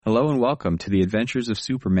Hello and welcome to the Adventures of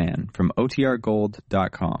Superman from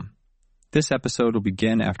OTRGold.com. This episode will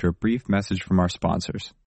begin after a brief message from our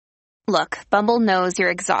sponsors. Look, Bumble knows you're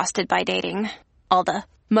exhausted by dating. All the,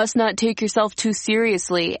 must not take yourself too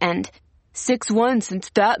seriously, and 6'1"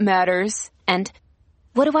 since that matters, and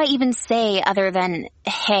what do I even say other than,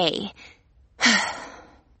 hey?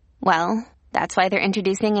 Well, that's why they're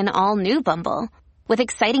introducing an all-new Bumble, with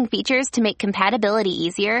exciting features to make compatibility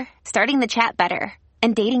easier, starting the chat better,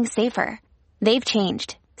 and dating safer. They've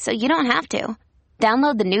changed, so you don't have to.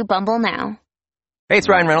 Download the new Bumble now. Hey, it's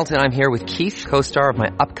Ryan Reynolds, and I'm here with Keith, co-star of my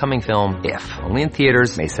upcoming film, If, only in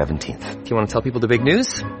theaters May 17th. Do you want to tell people the big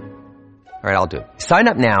news? All right, I'll do it. Sign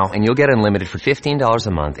up now and you'll get unlimited for $15 a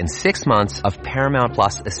month and 6 months of Paramount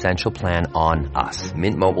Plus Essential Plan on us.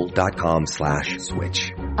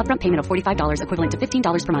 MintMobile.com/switch. Upfront payment of $45 equivalent to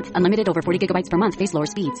 $15 per month. Unlimited over 40 gigabytes per month. Face lower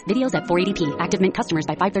speeds. Videos at 480p. Active Mint customers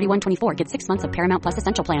by 531.24 get 6 months of Paramount Plus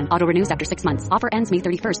Essential Plan. Auto renews after 6 months. Offer ends May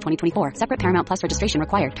 31st, 2024. Separate Paramount Plus registration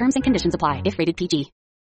required. Terms and conditions apply if rated PG.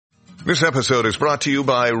 This episode is brought to you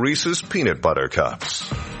by Reese's Peanut Butter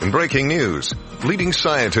Cups. In breaking news, leading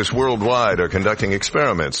scientists worldwide are conducting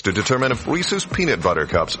experiments to determine if Reese's Peanut Butter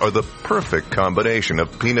Cups are the perfect combination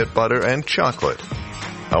of peanut butter and chocolate.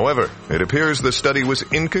 However, it appears the study was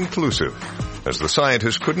inconclusive, as the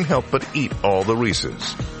scientists couldn't help but eat all the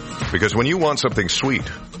Reese's. Because when you want something sweet,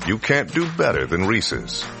 you can't do better than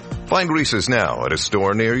Reese's. Find Reese's now at a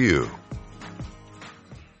store near you.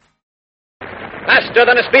 Faster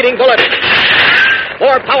than a speeding bullet.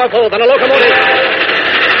 More powerful than a locomotive.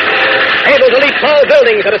 Able to leap tall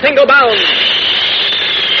buildings at a single bound.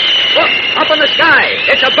 Look, up in the sky.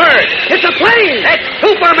 It's a bird. It's a plane. It's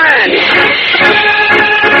Superman.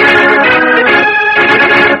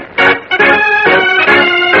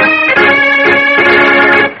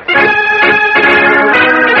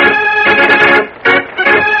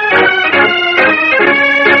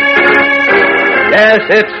 Yes,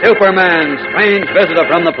 it's Superman, strange visitor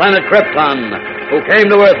from the planet Krypton, who came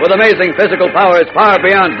to Earth with amazing physical powers far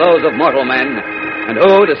beyond those of mortal men, and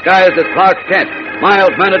who, disguised as Clark Kent,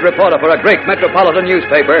 mild-mannered reporter for a great metropolitan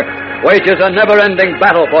newspaper, wages a never-ending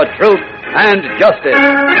battle for truth and justice.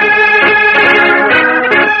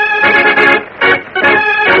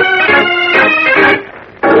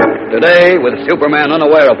 Today, with Superman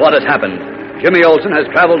unaware of what has happened, Jimmy Olsen has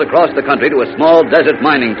traveled across the country to a small desert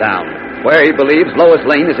mining town, where he believes Lois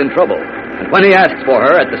Lane is in trouble. And when he asks for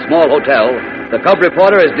her at the small hotel, the cub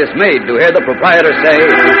reporter is dismayed to hear the proprietor say,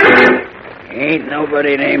 "Ain't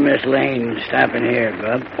nobody named Miss Lane stopping here,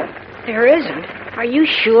 Bub." There isn't. Are you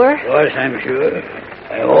sure? Of course I'm sure.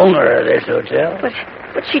 I own her of this hotel.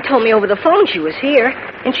 But she told me over the phone she was here,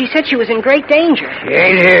 and she said she was in great danger. She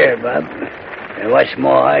ain't here, Bub. And what's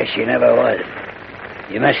more, she never was.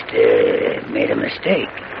 You must have made a mistake.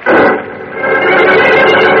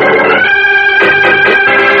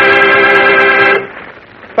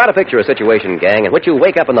 Try to picture a situation, gang, in which you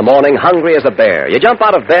wake up in the morning hungry as a bear. You jump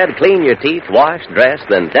out of bed, clean your teeth, wash, dress,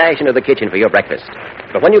 then dash into the kitchen for your breakfast.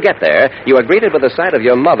 But when you get there, you are greeted with the sight of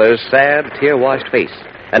your mother's sad, tear-washed face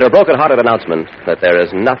and her broken-hearted announcement that there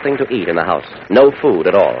is nothing to eat in the house. No food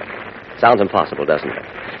at all. Sounds impossible, doesn't it?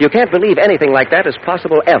 You can't believe anything like that is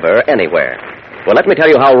possible ever, anywhere. Well, let me tell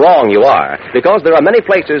you how wrong you are, because there are many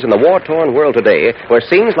places in the war-torn world today where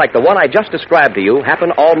scenes like the one I just described to you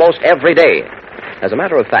happen almost every day. As a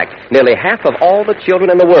matter of fact, nearly half of all the children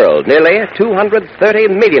in the world, nearly 230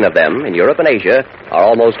 million of them in Europe and Asia, are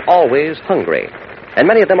almost always hungry. And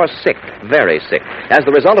many of them are sick, very sick, as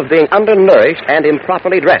the result of being undernourished and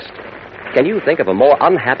improperly dressed. Can you think of a more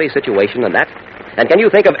unhappy situation than that? And can you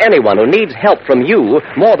think of anyone who needs help from you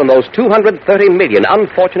more than those 230 million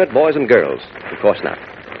unfortunate boys and girls? Of course not.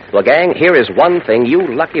 Well, gang, here is one thing you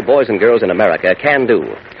lucky boys and girls in America can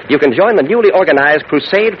do. You can join the newly organized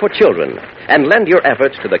Crusade for Children and lend your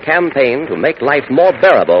efforts to the campaign to make life more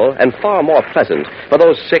bearable and far more pleasant for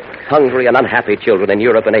those sick, hungry, and unhappy children in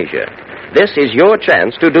Europe and Asia. This is your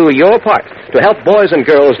chance to do your part to help boys and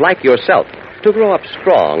girls like yourself to grow up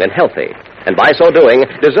strong and healthy, and by so doing,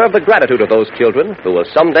 deserve the gratitude of those children who will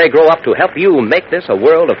someday grow up to help you make this a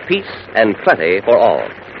world of peace and plenty for all.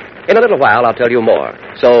 In a little while, I'll tell you more,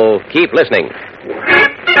 so keep listening.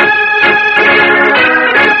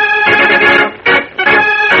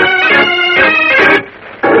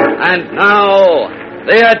 and now,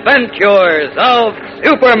 the adventures of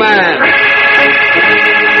Superman.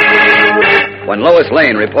 When Lois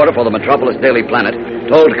Lane, reporter for the Metropolis Daily Planet,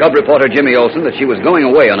 told cub reporter Jimmy Olsen that she was going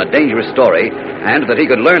away on a dangerous story and that he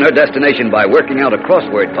could learn her destination by working out a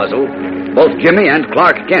crossword puzzle, both Jimmy and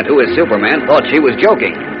Clark Kent, who is Superman, thought she was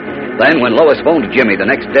joking. then when Lois phoned Jimmy the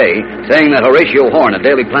next day, saying that Horatio Horn, a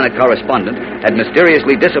Daily Planet correspondent, had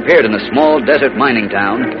mysteriously disappeared in a small desert mining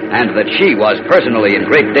town, and that she was personally in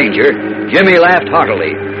great danger, Jimmy laughed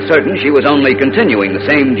heartily, certain she was only continuing the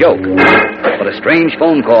same joke. But a strange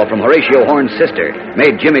phone call from Horatio Horn's sister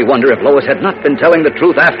made Jimmy wonder if Lois had not been telling the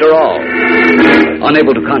truth after all.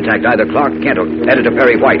 Unable to contact either Clark Kent or Editor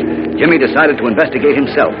Perry White, Jimmy decided to investigate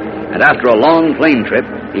himself. And after a long plane trip,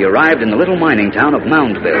 he arrived in the little mining town of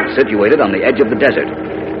Moundville, situated on the edge of the desert.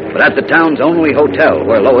 But at the town's only hotel,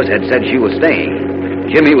 where Lois had said she was staying,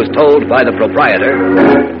 Jimmy was told by the proprietor,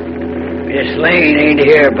 Miss Lane ain't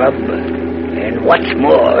here, Bub. And what's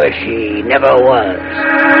more, she never was.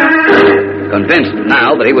 Convinced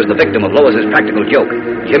now that he was the victim of Lois's practical joke,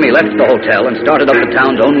 Jimmy left the hotel and started up the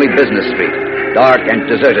town's only business street, dark and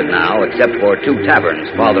deserted now, except for 2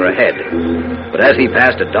 taverns farther ahead. But as he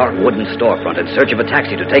passed a dark wooden storefront in search of a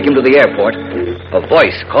taxi to take him to the airport, a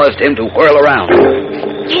voice caused him to whirl around.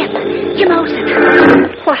 Jim Olsen.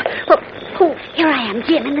 What? Who? Here I am,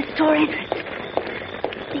 Jim, in the store entrance.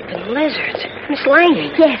 Sleeping lizards. Miss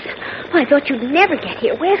Lane. Yes. I thought you'd never get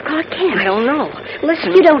here. Where's Clark Kent? I don't know.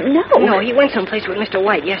 Listen. You don't know? No, he went someplace with Mr.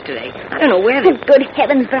 White yesterday. I don't know where they... Oh, good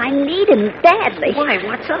heavens, but I need him badly. Why?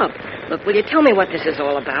 What's up? Look, will you tell me what this is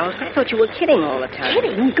all about? I thought you were kidding all the time.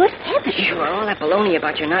 Kidding? Good heavens. Sure, all that baloney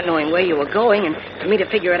about you not knowing where you were going and for me to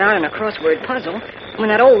figure it out in a crossword puzzle. When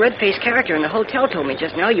that old red-faced character in the hotel told me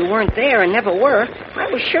just now you weren't there and never were,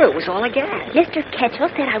 I was sure it was all a gag. Mr.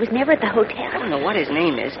 Ketchel said I was never at the hotel. I don't know what his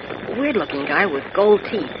name is. A weird-looking guy with gold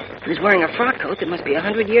teeth. He was wearing a frock coat that must be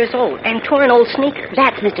 100 years old and torn old sneakers.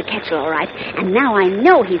 That's Mr. Ketchel, all right. And now I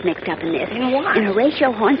know he's mixed up in this. In what? In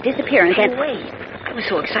Horatio Horn's disappearance. Hey, wait. I was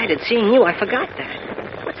so excited seeing you, I forgot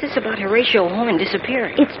that. What's this about Horatio Horn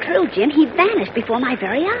disappearing? It's true, Jim. He vanished before my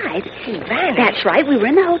very eyes. He vanished? That's right. We were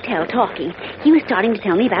in the hotel talking. He was starting to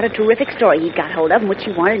tell me about a terrific story he'd got hold of and which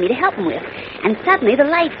he wanted me to help him with. And suddenly the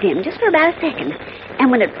light dimmed just for about a second. And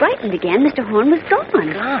when it brightened again, Mr. Horn was gone.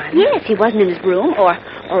 Gone? Yes, he wasn't in his room or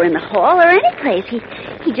in the hall or any place.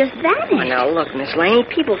 He just vanished. Oh, now, look, Miss Lane,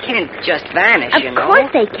 people can't just vanish, you know. Of course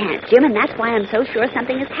they can't, Jim, and that's why I'm so sure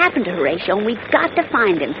something has happened to Horatio, and we've got to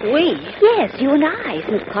find him. We? Yes, you and I,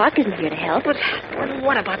 since Clark isn't here to help. But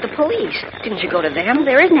what about the police? Didn't you go to them?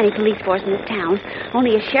 There isn't any police force in this town.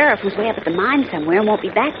 Only a sheriff who's way up at the mine somewhere and won't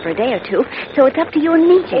be back for a day or two, so it's up to you and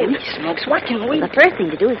me, Jim. Holy smokes, what can we... Well, the first thing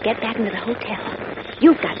to do is get back into the hotel.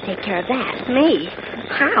 You've got to take care of that. Me?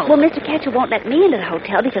 How? Well, Mr. Ketchel won't let me into the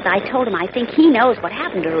hotel because I told him I think he knows what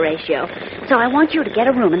happened to Horatio. So I want you to get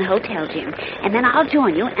a room in the hotel, Jim. And then I'll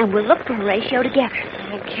join you, and we'll look for Horatio together.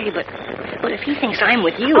 Okay, but if he thinks I'm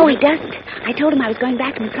with you... Oh, he doesn't. I told him I was going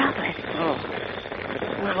back to Metropolis. Oh.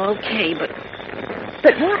 Well, okay, but...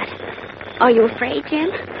 But what? Are you afraid, Jim?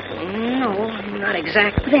 No, not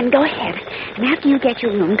exactly. Then go ahead. And after you get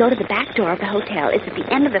your room, go to the back door of the hotel. It's at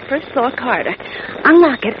the end of the first-floor corridor.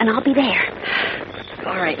 Unlock it, and I'll be there.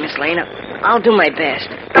 All right, Miss Lane. I'll do my best.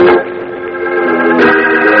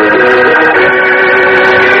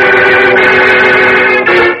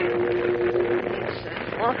 It's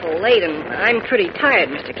awful late, and I'm pretty tired,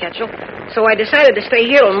 Mr. Ketchel. So I decided to stay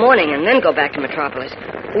here till morning and then go back to Metropolis.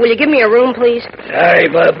 Will you give me a room, please? Sorry,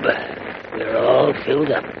 Bub. We're all filled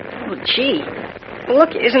up. Oh, gee.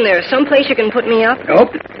 Look, isn't there some place you can put me up?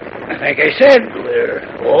 Nope. Like I said, we're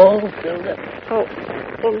all filled up. Oh,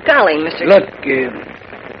 well, golly, Mr. Look,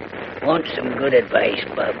 want some good advice,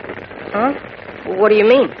 Bub. Huh? What do you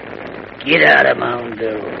mean? Get out of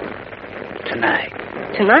Moundville tonight.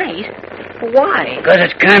 Tonight? Why? Because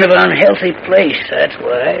it's kind of an unhealthy place, that's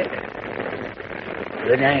why.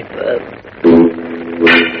 Good night, Bub.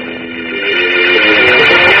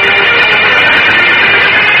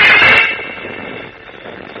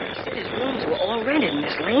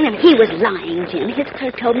 He was lying, Jim. His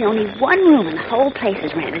clerk told me only one room and the whole place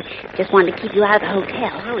is rented. Just wanted to keep you out of the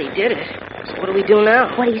hotel. Well, he did it. So what do we do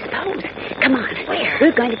now? What do you suppose? Come on. Where?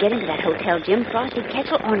 We're going to get into that hotel, Jim. Frosty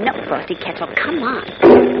Ketchel or no Frosty Ketchel. Come on.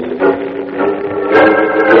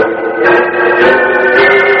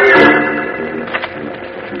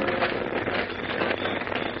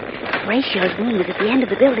 Horatio's room was at the end of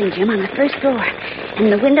the building, Jim, on the first floor.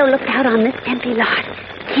 And the window looked out on this empty lot.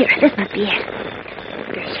 Here, this must be it.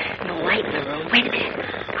 There's no light in the room. Wait a minute.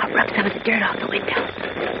 I'll rub some of the dirt off the window.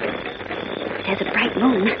 If there's a bright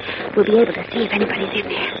moon, we'll be able to see if anybody's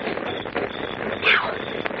in there. Now,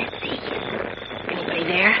 let's see. Anybody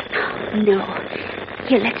there? No.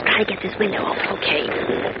 Here, let's try to get this window open. Okay.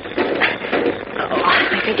 Oh,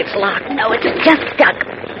 I think it's locked. No, it's just stuck.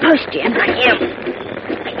 Push, Jim. I am.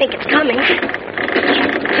 I think it's coming.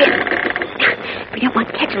 Jim. We don't want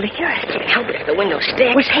Ketchel to hear us. Can't help it if the window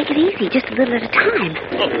sticks. Well, take it easy, just a little at a time.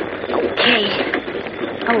 Okay.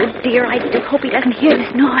 Oh, dear, I do hope he doesn't hear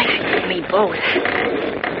this noise. Me both.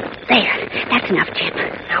 There, that's enough, Jim.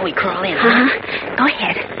 Now we crawl in, Uh-huh. Go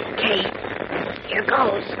ahead. Okay. Here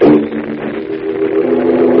goes.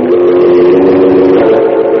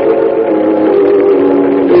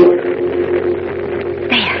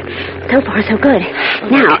 There. So far, so good.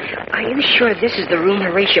 Now... Are you sure this is the room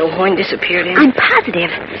Horatio Horn disappeared in? I'm positive.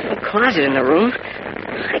 There's no closet in the room.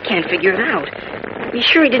 I can't figure it out. You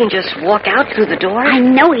sure he didn't just walk out through the door? I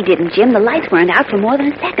know he didn't, Jim. The lights weren't out for more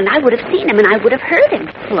than a second. I would have seen him, and I would have heard him.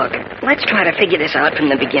 Look, let's try to figure this out from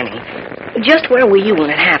the beginning. Just where were you when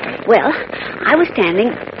it happened? Well, I was standing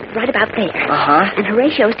right about there. Uh-huh. And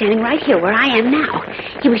Horatio was standing right here where I am now.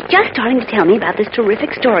 He was just starting to tell me about this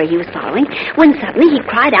terrific story he was following when suddenly he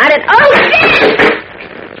cried out and... Oh, shit!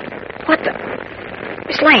 What the...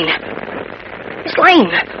 Miss Lane! Miss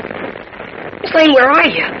Lane! Miss Lane, where are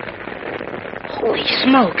you? Holy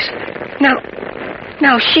smokes.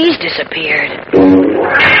 Now she's disappeared.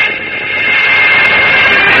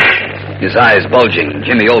 His eyes bulging,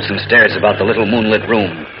 Jimmy Olsen stares about the little moonlit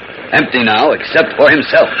room. Empty now, except for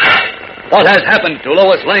himself. What has happened to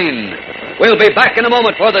Lois Lane? We'll be back in a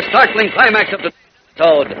moment for the startling climax of the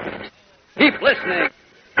episode. Keep listening.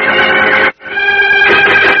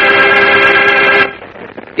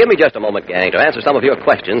 Give me just a moment, gang, to answer some of your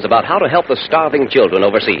questions about how to help the starving children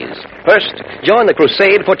overseas. First, join the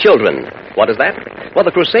Crusade for Children. What is that? Well,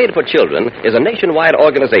 the Crusade for Children is a nationwide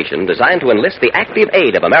organization designed to enlist the active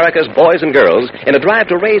aid of America's boys and girls in a drive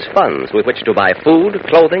to raise funds with which to buy food,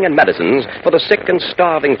 clothing, and medicines for the sick and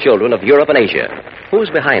starving children of Europe and Asia. Who's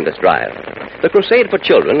behind this drive? The Crusade for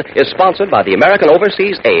Children is sponsored by the American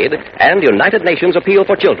Overseas Aid and United Nations Appeal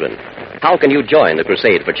for Children. How can you join the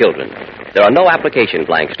Crusade for Children? There are no application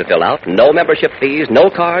blanks to fill out, no membership fees, no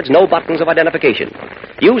cards, no buttons of identification.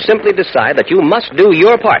 You simply decide that you must do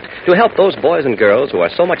your part to help those boys and girls who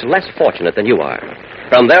are so much less fortunate than you are.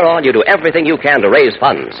 From there on, you do everything you can to raise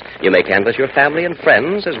funds. You may canvass your family and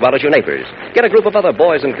friends as well as your neighbors. Get a group of other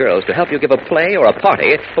boys and girls to help you give a play or a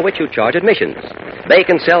party for which you charge admissions. Bake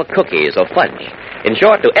and sell cookies or fudge. In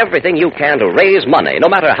short, do everything you can to raise money, no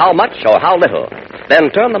matter how much or how little.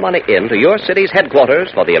 Then turn the money in to your city's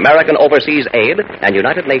headquarters for the American Overseas Aid and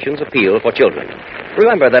United Nations Appeal for Children.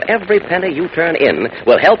 Remember that every penny you turn in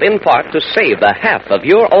will help in part to save the half of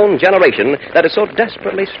your own generation that is so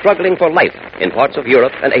desperately struggling for life in parts of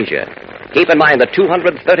Europe and Asia. Keep in mind that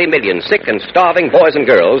 230 million sick and starving boys and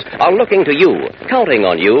girls are looking to you, counting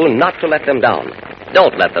on you not to let them down.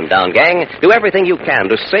 Don't let them down, gang. Do everything you can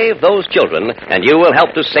to save those children, and you will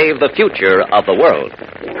help to save the future of the world.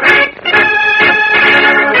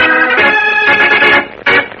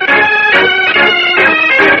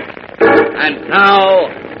 And now,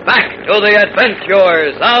 back to the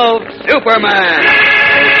adventures of Superman.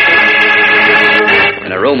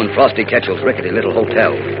 In a room in Frosty Ketchel's rickety little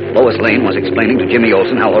hotel, Lois Lane was explaining to Jimmy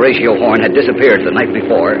Olsen how Horatio Horn had disappeared the night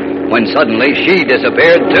before, when suddenly she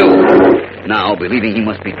disappeared too. Now, believing he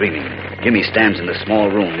must be dreaming, Jimmy stands in the small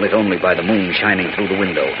room lit only by the moon shining through the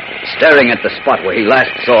window, staring at the spot where he last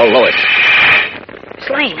saw Lois. Miss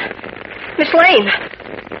Lane! Miss Lane!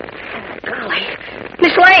 Golly!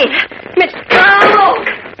 Miss Lane! Miss... Oh!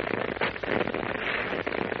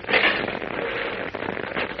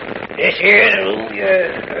 This here the room you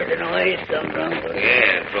heard the noise come from?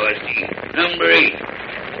 Yeah, Frosty. Number 8.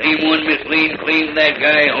 Same one Miss Lane claimed that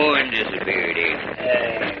guy Horn disappeared in.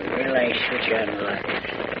 Will I switch on the light?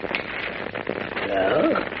 No,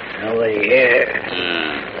 nobody here.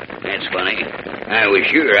 That's funny. I was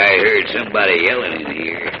sure I heard somebody yelling in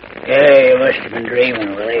here. Yeah, you must have been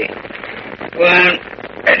dreaming, Willie. Well,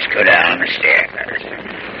 let's go down the stairs.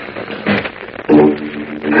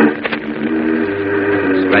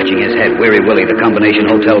 Scratching his head, Weary Willie, the combination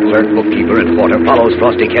hotel clerk, bookkeeper, and porter, follows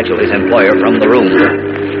Frosty Ketchel, his employer, from the room.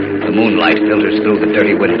 The moonlight filters through the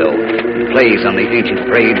dirty window, plays on the ancient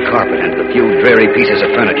frayed carpet and the few dreary pieces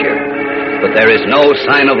of furniture. But there is no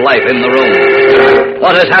sign of life in the room.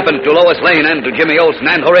 What has happened to Lois Lane and to Jimmy Olsen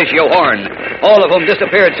and Horatio Horn, all of whom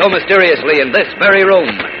disappeared so mysteriously in this very room?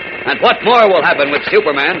 And what more will happen with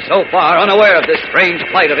Superman, so far unaware of this strange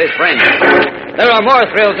plight of his friends? There are more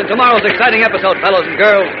thrills in tomorrow's exciting episode, fellows and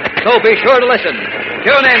girls, so be sure to listen.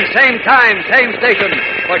 Tune in, same time, same station,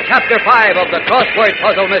 for Chapter 5 of the Crossword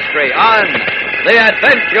Puzzle Mystery on The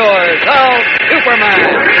Adventures of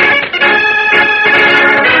Superman.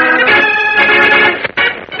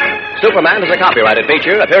 Superman is a copyrighted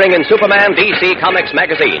feature appearing in Superman DC Comics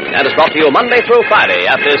magazine and is brought to you Monday through Friday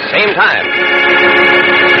at this same time.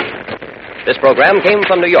 This program came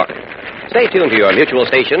from New York. Stay tuned to your Mutual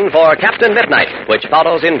station for Captain Midnight, which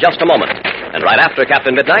follows in just a moment. And right after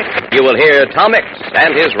Captain Midnight, you will hear Tom Mix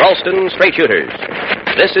and his Ralston Straight Shooters.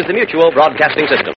 This is the Mutual Broadcasting System.